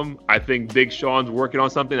album. I think Big Sean's working on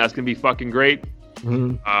something that's gonna be fucking great.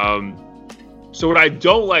 Mm-hmm. So what I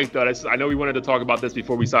don't like, though, I know we wanted to talk about this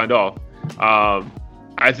before we signed off.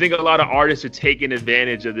 I think a lot of artists are taking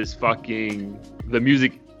advantage of this the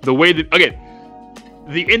music, the way that, again,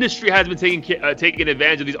 the industry has been taking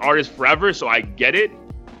advantage of these artists forever, so I get it.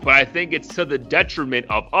 But I think it's to the detriment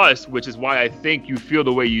of us, which is why I think you feel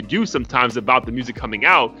the way you do sometimes about the music coming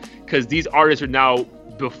out, because these artists are now,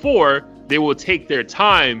 before, they will take their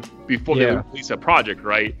time before they release a project,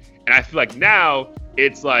 right? And I feel like now,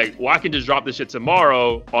 it's like, well, I can just drop this shit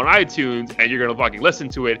tomorrow on iTunes, and you're going to fucking listen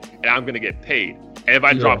to it, and I'm going to get paid. And if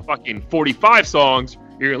I drop fucking 45 songs,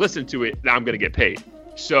 you're going to listen to it, and I'm going to get paid.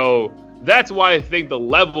 So that's why I think the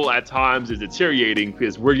level at times is deteriorating,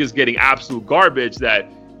 because we're just getting absolute garbage that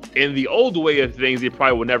in the old way of things, they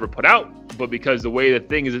probably would never put out. But because the way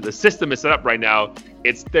the system is set up right now,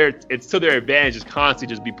 it's to their advantage to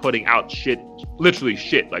constantly just be putting out shit, literally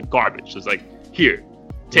shit, like garbage. So it's like, here,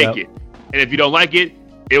 take it. And if you don't like it,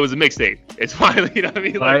 it was a mixtape. It's finally, you know what I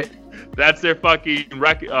mean? Like, that's their fucking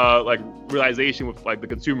like realization with like the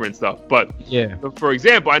consumer and stuff. But for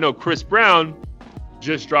example, I know Chris Brown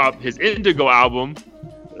just dropped his Indigo album.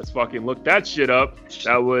 Let's fucking look that shit up.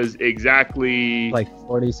 That was exactly like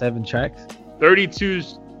 47 tracks,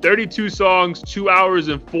 32 songs, 2 hours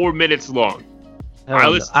and 4 minutes long. I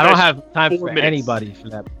don't have time for anybody for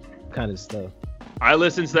that kind of stuff. I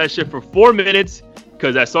listened to that shit for 4 minutes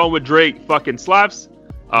because that song with Drake fucking slaps.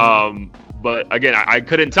 But again, I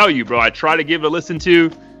couldn't tell you, bro. I tried to give it a listen to,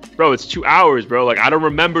 bro. It's 2 hours, bro. Like, I don't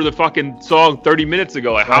remember the fucking song 30 minutes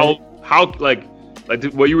ago. Like, how like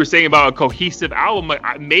what you were saying about a cohesive album.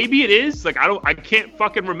 Like, maybe it is. Like, I can't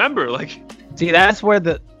fucking remember. Like, see, that's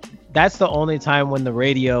the only time when the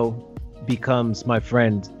radio becomes my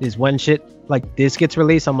friend, is when shit like this gets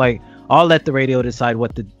released. I'm like, I'll let the radio decide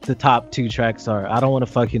what the top 2 tracks are. I don't want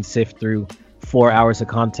to fucking sift through 4 hours of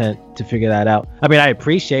content to figure that out. I mean, I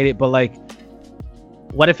appreciate it, but like,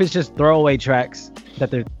 what if it's just throwaway tracks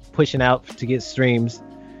that they're pushing out to get streams,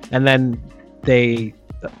 and then they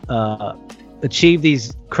achieve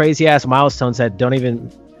these crazy ass milestones that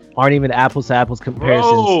aren't even apples to apples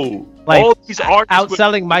comparisons? Bro, like all these artists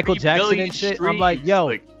outselling Michael Jackson and shit. I'm like,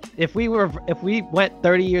 yo, if we went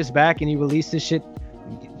 30 years back and you released this shit,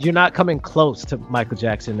 you're not coming close to Michael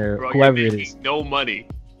Jackson or whoever it is. No money.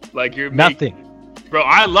 Like, you're nothing. Bro,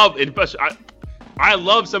 I love it. I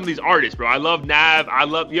love some of these artists, bro. I love Nav.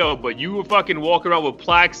 But you were fucking walking around with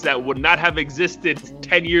plaques that would not have existed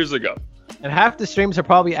 10 years ago. And half the streams are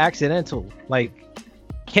probably accidental. Like,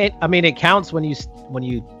 it counts when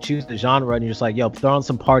you choose the genre and you're just like, yo, throw on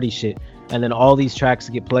some party shit, and then all these tracks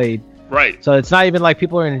get played. Right. So it's not even like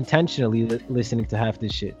people are intentionally listening to half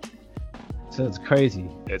this shit. So it's crazy.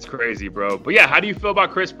 It's crazy, bro. But yeah, how do you feel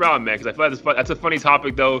about Chris Brown, man? Because I feel like that's a funny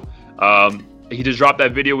topic, though. He just dropped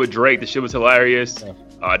that video with Drake. The shit was hilarious.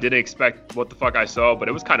 I didn't expect what the fuck I saw, but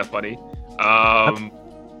it was kind of funny.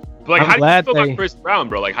 But like, how do you feel about Chris Brown,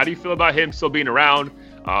 bro? Like, how do you feel about him still being around?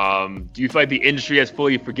 Do you feel like the industry has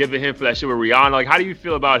fully forgiven him for that shit with Rihanna? Like, how do you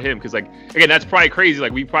feel about him? Because, like, again, that's probably crazy.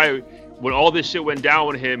 Like, when all this shit went down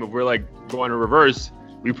with him, if we're like going to reverse,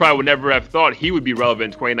 we probably would never have thought he would be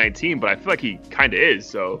relevant in 2019, but I feel like he kind of is.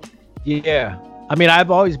 So yeah, I mean,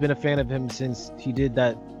 I've always been a fan of him since he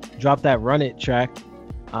dropped that Run It track.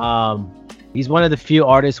 He's one of the few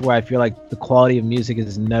artists where I feel like the quality of music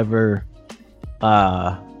is never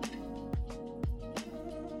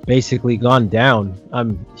basically gone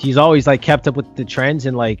down. He's always like kept up with the trends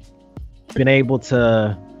and like been able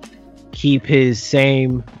to keep his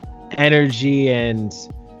same energy, and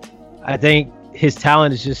I think his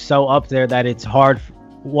talent is just so up there that it's hard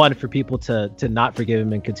for people to not forgive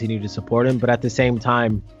him and continue to support him. But at the same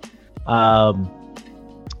time,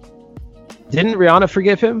 didn't Rihanna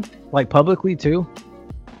forgive him, like, publicly too?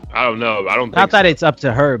 I don't know. I don't think not that it's up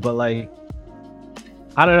to her, but like,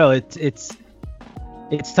 I don't know.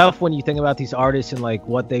 It's tough when you think about these artists and like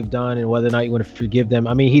what they've done and whether or not you want to forgive them.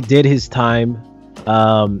 I mean, he did his time,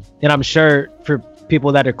 and I'm sure for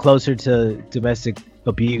people that are closer to domestic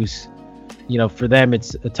abuse, you know, for them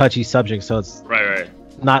it's a touchy subject, so it's right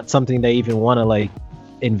not something they even want to like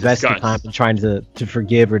invest the time in trying to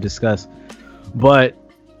forgive or discuss. But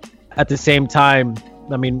at the same time,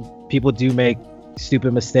 I mean, people do make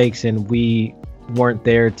stupid mistakes, and we weren't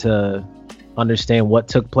there to understand what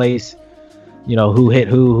took place, you know, who hit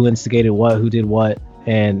who instigated what, who did what.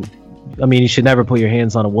 And I mean, you should never put your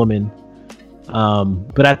hands on a woman,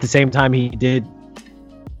 but at the same time, he did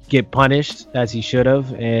get punished as he should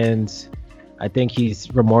have, and I think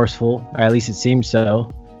he's remorseful, or at least it seems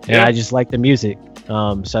so. And I just like the music,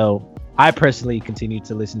 so I personally continue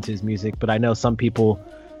to listen to his music. But I know some people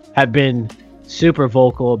have been super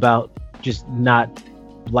vocal about just not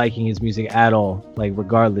liking his music at all, like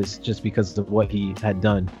regardless, just because of what he had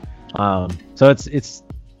done. So it's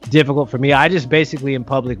difficult for me. I just basically in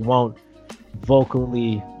public won't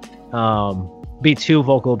vocally be too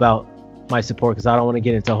vocal about my support, because I don't want to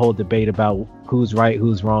get into a whole debate about who's right,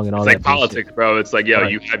 who's wrong, and all that. It's like politics, bro. It's like, yo,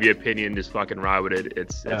 you have your opinion, just fucking ride with it.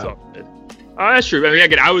 It's all good. That's true. I mean,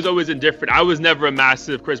 again, I was always indifferent. I was never a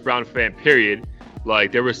massive Chris Brown fan, period.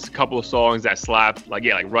 Like, there was a couple of songs that slapped. Like,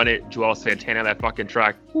 yeah, like Run It, Joel Santana, that fucking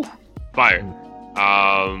track. Whew, fire.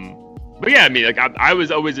 But yeah, I mean, like, I was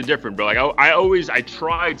always indifferent, bro. Like, I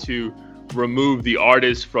try to remove the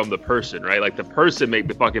artist from the person, right? Like, the person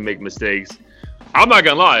make mistakes. I'm not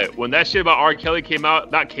gonna lie, when that shit about R. Kelly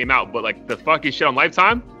but like the fucking shit on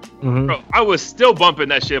Lifetime, Mm-hmm. Bro, I was still bumping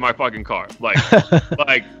that shit in my fucking car. Like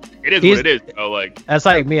it is what it is, bro. Like that's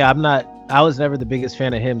like me. I was never the biggest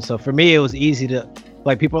fan of him. So for me, it was easy to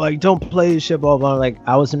like. People are like, don't play this shit, blah blah. Like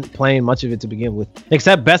I wasn't playing much of it to begin with,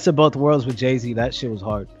 except Best of Both Worlds with Jay-Z. That shit was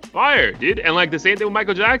hard. Fire, dude. And like the same thing with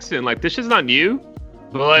Michael Jackson. Like this shit's not new,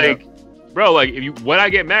 but like, bro, like when I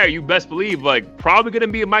get married, you best believe like probably gonna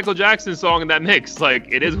be a Michael Jackson song in that mix. Like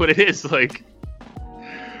it is what it is. Like,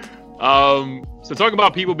 so talking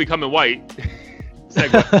about people becoming white.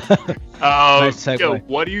 Segue. Nice segue. Yo,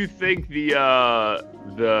 what do you think the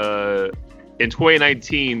in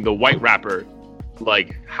 2019 the white rapper,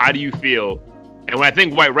 like how do you feel? And when I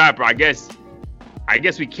think white rapper, I guess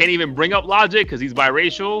we can't even bring up Logic because he's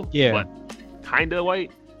biracial. Yeah, but kind of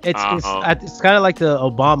white. It's kind of like the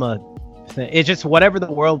Obama thing. It's just whatever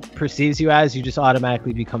the world perceives you as, you just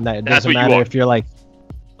automatically become that. It doesn't matter if you're like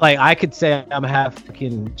I could say I'm half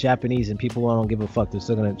fucking Japanese and people don't give a fuck. They're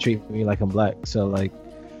still gonna treat me like I'm black. So like,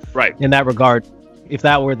 right. In that regard, if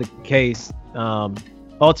that were the case,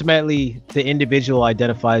 ultimately the individual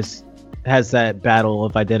has that battle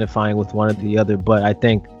of identifying with one or the other. But I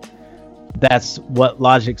think that's what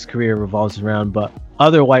Logic's career revolves around. But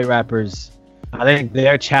other white rappers, I think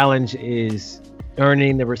their challenge is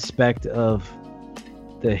earning the respect of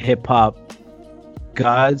the hip hop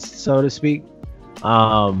gods, so to speak.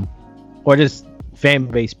 Or just fan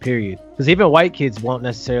base period, because even white kids won't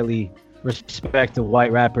necessarily respect a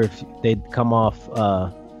white rapper if they come off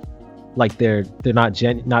like they're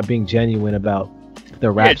not being genuine about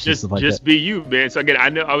their raps. Yeah, just be you, man. So again, I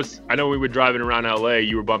know we were driving around LA,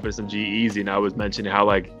 you were bumping some G-Eazy, and I was mentioning how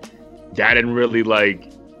like that didn't really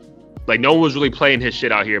like no one was really playing his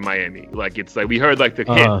shit out here in Miami. Like it's like we heard like the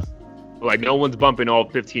hits, but like no one's bumping all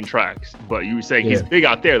 15 tracks. But you were saying he's big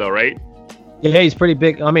out there though, right? Yeah, he's pretty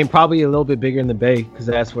big. I mean, probably a little bit bigger in the Bay because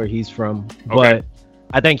that's where he's from. Okay. But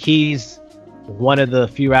I think he's one of the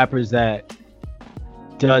few rappers that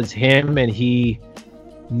does him, and he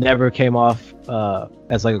never came off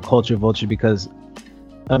as like a culture vulture because,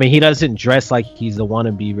 I mean, he doesn't dress like he's a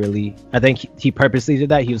wannabe, really. I think he purposely did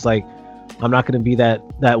that. He was like, I'm not going to be that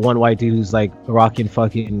one white dude who's like rocking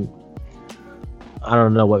fucking, I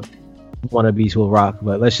don't know what wannabes will rock,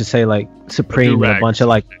 but let's just say like Supreme and a bunch of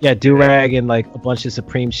like do-rag and like a bunch of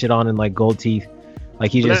Supreme shit on and like gold teeth.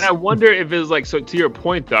 Like he just. I wonder if it's like, so to your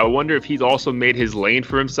point though, I wonder if he's also made his lane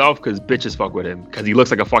for himself because bitches fuck with him because he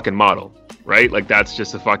looks like a fucking model, right? Like that's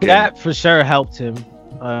just a fucking. That for sure helped him.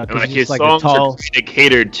 And like his like songs are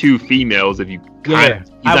catered to females. If you I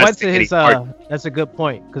went to his. That's a good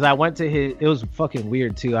point because I went to his. It was fucking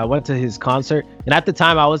weird too. I went to his concert, and at the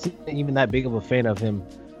time I wasn't even that big of a fan of him.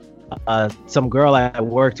 Some girl I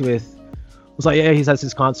worked with was like, yeah, he has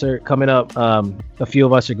his concert coming up. A few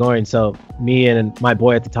of us are going, so me and my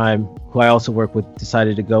boy at the time, who I also work with,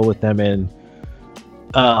 decided to go with them. And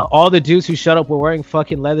all the dudes who showed up were wearing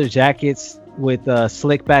fucking leather jackets with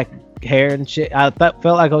slick back hair and shit. I felt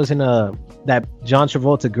like I was in that John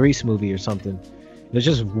Travolta Grease movie or something. It was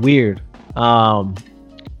just weird. But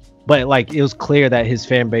like it was clear that his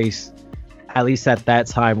fan base, at least at that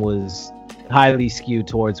time, was highly skewed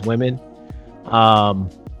towards women.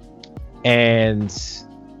 And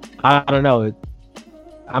I don't know,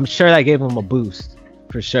 I'm sure that gave him a boost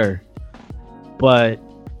for sure, but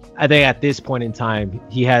I think at this point in time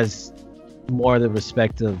he has more the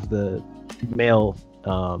respect of the male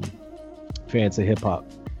fans of hip-hop.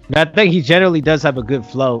 And I think he generally does have a good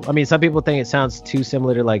flow. I mean, some people think it sounds too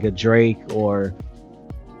similar to like a Drake or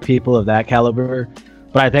people of that caliber,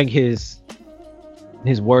 but I think his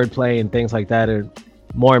wordplay and things like that are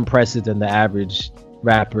more impressive than the average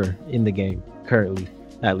rapper in the game currently,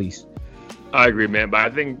 at least. I agree, man. But I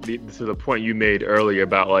think to the point you made earlier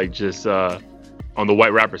about like just on the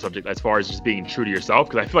white rapper subject, as far as just being true to yourself,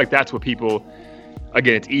 because I feel like that's what people,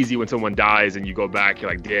 again, it's easy when someone dies and you go back, you're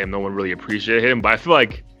like, damn, no one really appreciated him. But I feel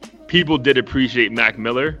like people did appreciate Mac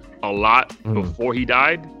Miller a lot before he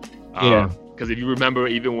died. Because if you remember,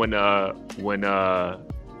 even when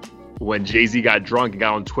Jay-Z got drunk and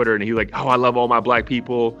got on Twitter and he like, oh, I love all my black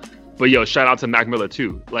people. But yo, shout out to Mac Miller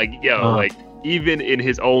too. Like, yo, like even in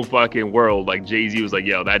his own fucking world, like Jay-Z was like,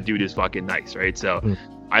 yo, that dude is fucking nice, right? So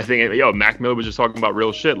I think, yo, Mac Miller was just talking about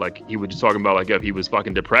real shit. Like he was just talking about like if he was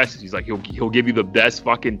fucking depressed, he's like, he'll give you the best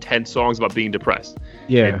fucking 10 songs about being depressed.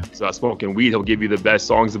 Yeah. And so smoking weed, he'll give you the best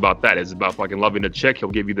songs about that. It's about fucking loving a chick, he'll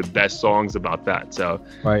give you the best songs about that. So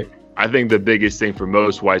I think the biggest thing for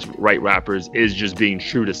most white rappers is just being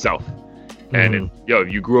true to self. And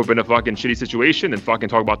if you grew up in a fucking shitty situation, then fucking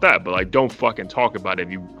talk about that. But like, don't fucking talk about it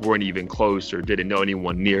if you weren't even close or didn't know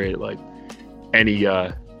anyone near it. Like any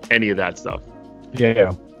of that stuff.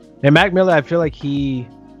 Yeah. And Mac Miller, I feel like he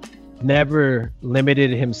never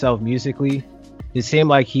limited himself musically. It seemed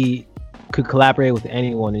like he could collaborate with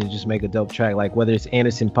anyone and just make a dope track. Like whether it's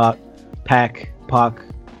Anderson, Pac. I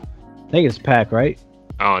think it's Pac, right?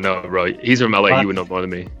 I don't know, bro. He's from LA. Pac. You would know more than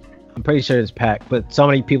me. I'm pretty sure it's Pac, but so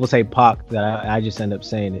many people say Pac that I just end up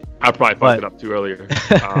saying it. I probably fucked it up too earlier.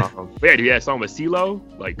 But yeah, dude, that song with CeeLo,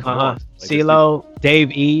 like, come on. Like, CeeLo,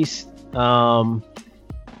 Dave East,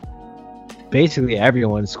 basically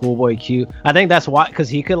everyone. Schoolboy Q. I think that's why, because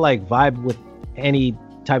he could like vibe with any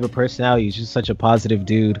type of personality. He's just such a positive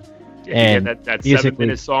dude. Yeah, and that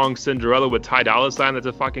 7-minute song Cinderella with Ty Dolla $ign, that's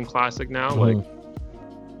a fucking classic now. Like,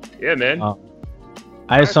 yeah, man.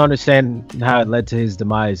 I just don't understand how it led to his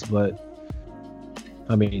demise, but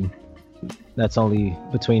I mean, that's only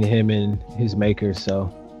between him and his maker.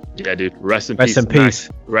 So yeah, dude. Rest in peace.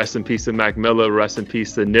 Rest in peace to Mac Miller. Rest in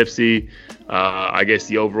peace to Nipsey. I guess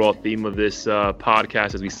the overall theme of this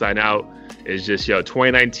podcast as we sign out is just,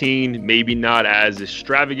 2019, maybe not as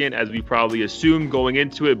extravagant as we probably assumed going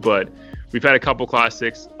into it, but we've had a couple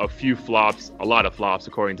classics, a few flops, a lot of flops,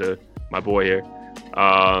 according to my boy here.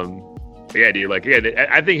 Yeah, dude, like, yeah,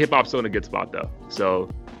 I think hip hop's still in a good spot though. So,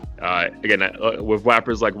 again, with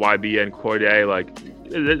rappers like YB and Cordae, like,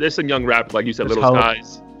 there's some young rappers, like you said, Little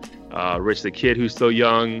Skies, Rich the Kid, who's still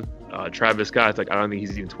young, Travis Scott's like, I don't think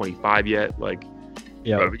he's even 25 yet. Like,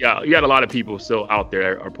 yeah, you got a lot of people still out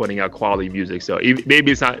there are putting out quality music. So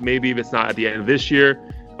maybe if it's not at the end of this year,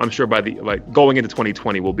 I'm sure by going into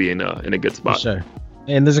 2020, we'll be in a good spot. For sure.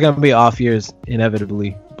 And there's gonna be off years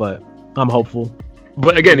inevitably, but I'm hopeful.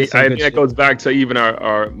 But again, I think that goes back to even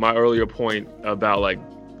my earlier point about like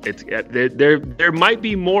there might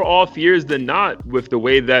be more off years than not with the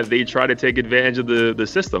way that they try to take advantage of the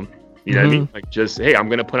system. You know what I mean? Like, just, hey, I'm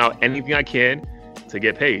gonna put out anything I can to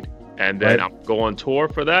get paid, and then I'll go on tour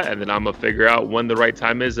for that, and then I'm gonna figure out when the right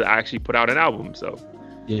time is to actually put out an album. So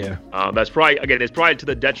yeah, that's probably, again, it's probably to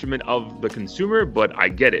the detriment of the consumer, but I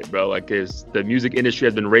get it, bro. Like, the music industry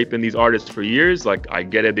has been raping these artists for years. Like, I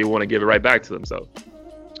get it. They want to give it right back to them. So,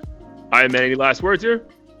 all right, man. Any last words here?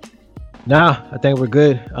 Nah, I think we're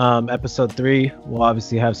good. Episode 3, we'll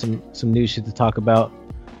obviously have some new shit to talk about.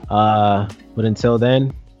 But until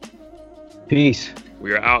then, peace.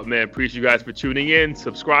 We are out, man. Appreciate you guys for tuning in,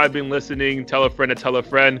 subscribing, listening. Tell a friend to tell a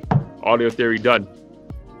friend. Audio Theory done.